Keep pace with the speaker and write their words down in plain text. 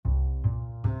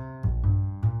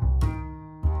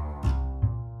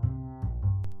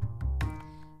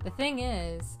The thing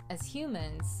is, as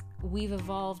humans, we've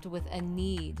evolved with a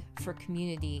need for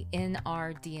community in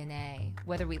our DNA,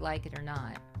 whether we like it or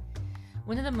not.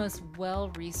 One of the most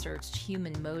well-researched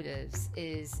human motives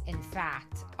is, in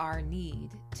fact, our need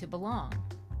to belong.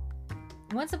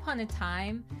 Once upon a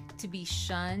time, to be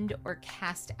shunned or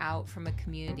cast out from a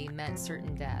community meant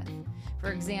certain death.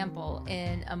 For example,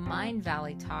 in a Mind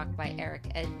Valley talk by Eric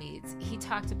Edmeades, he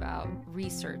talked about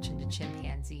research into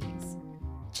chimpanzees.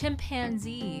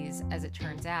 Chimpanzees, as it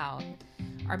turns out,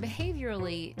 are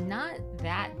behaviorally not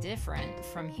that different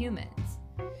from humans.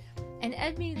 And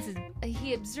Edmeades,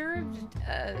 he observed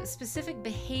a specific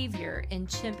behavior in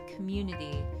chimp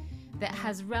community that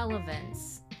has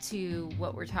relevance to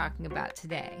what we're talking about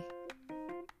today.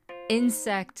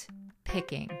 Insect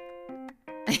picking.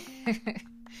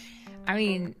 I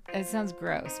mean, it sounds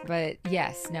gross, but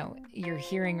yes, no, you're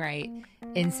hearing right.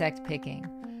 Insect picking.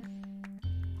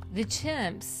 The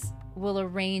chimps will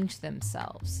arrange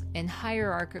themselves in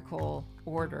hierarchical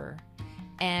order,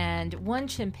 and one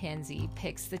chimpanzee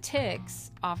picks the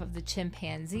ticks off of the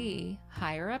chimpanzee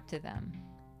higher up to them.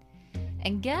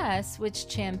 And guess which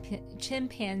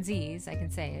chimpanzees, I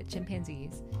can say it,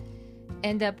 chimpanzees,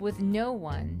 end up with no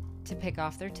one to pick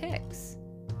off their ticks.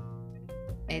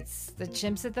 It's the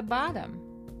chimps at the bottom.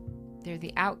 They're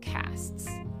the outcasts.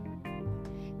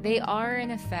 They are,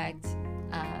 in effect,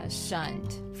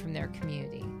 shunned from their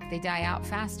community. They die out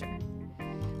faster.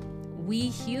 We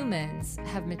humans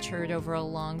have matured over a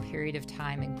long period of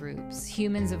time in groups.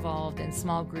 Humans evolved in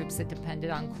small groups that depended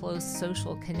on close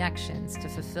social connections to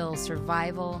fulfill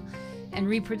survival and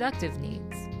reproductive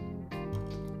needs.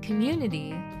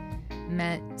 Community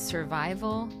meant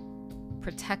survival,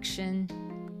 protection,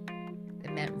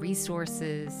 it meant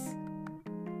resources,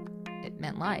 it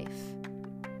meant life.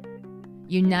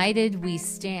 United we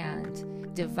stand,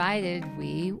 divided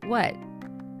we what?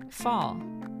 Fall,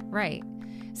 right.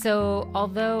 So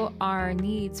although our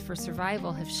needs for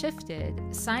survival have shifted,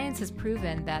 science has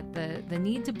proven that the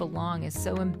need to belong is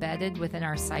so embedded within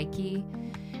our psyche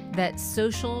that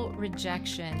social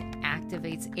rejection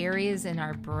activates areas in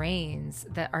our brains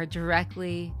that are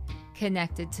directly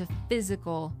connected to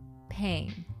physical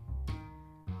pain.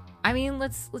 I mean,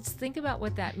 let's think about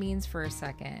what that means for a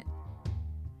second.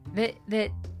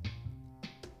 That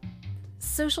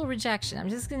social rejection, I'm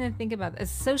just going to think about this.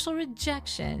 Social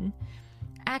rejection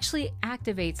actually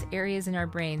activates areas in our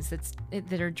brains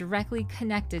that are directly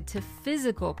connected to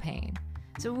physical pain.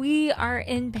 So we are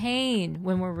in pain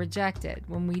when we're rejected,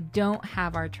 when we don't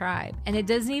have our tribe. And it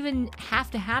doesn't even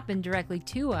have to happen directly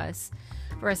to us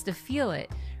for us to feel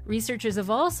it. Researchers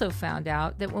have also found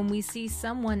out that when we see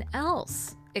someone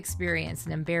else experience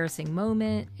an embarrassing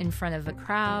moment in front of a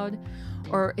crowd,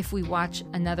 or if we watch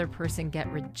another person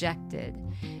get rejected,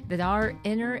 that our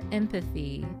inner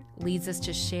empathy leads us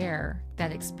to share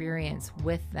that experience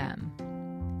with them.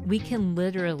 We can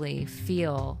literally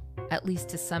feel, at least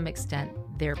to some extent,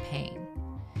 their pain.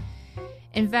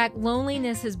 In fact,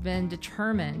 loneliness has been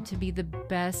determined to be the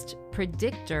best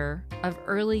predictor of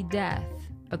early death,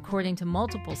 according to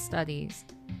multiple studies.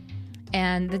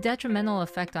 And the detrimental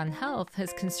effect on health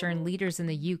has concerned leaders in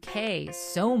the UK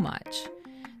so much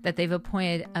that they've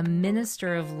appointed a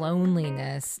minister of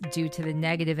loneliness due to the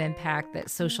negative impact that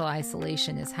social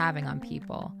isolation is having on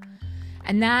people.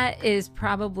 And that is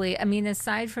probably, I mean,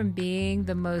 aside from being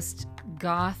the most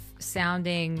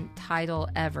goth-sounding title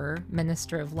ever,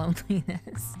 Minister of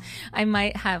Loneliness, I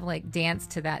might have like danced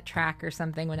to that track or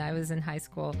something when I was in high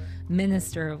school,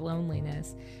 Minister of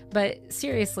Loneliness. But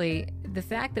seriously, the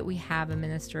fact that we have a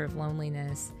Minister of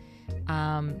Loneliness,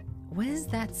 what does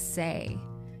that say?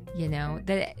 You know,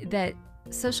 that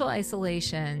social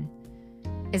isolation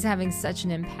is having such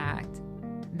an impact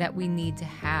that we need to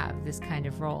have this kind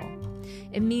of role.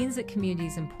 It means that community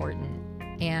is important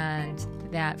and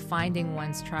that finding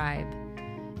one's tribe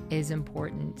is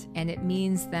important. And it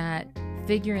means that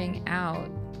figuring out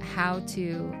how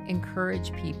to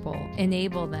encourage people,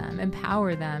 enable them,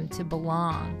 empower them to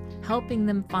belong, helping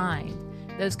them find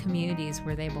those communities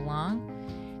where they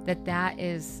belong, that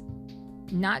is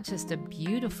not just a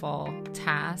beautiful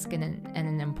task and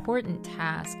an important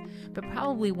task, but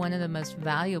probably one of the most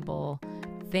valuable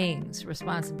things,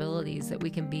 responsibilities that we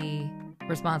can be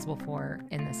responsible for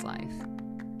in this life.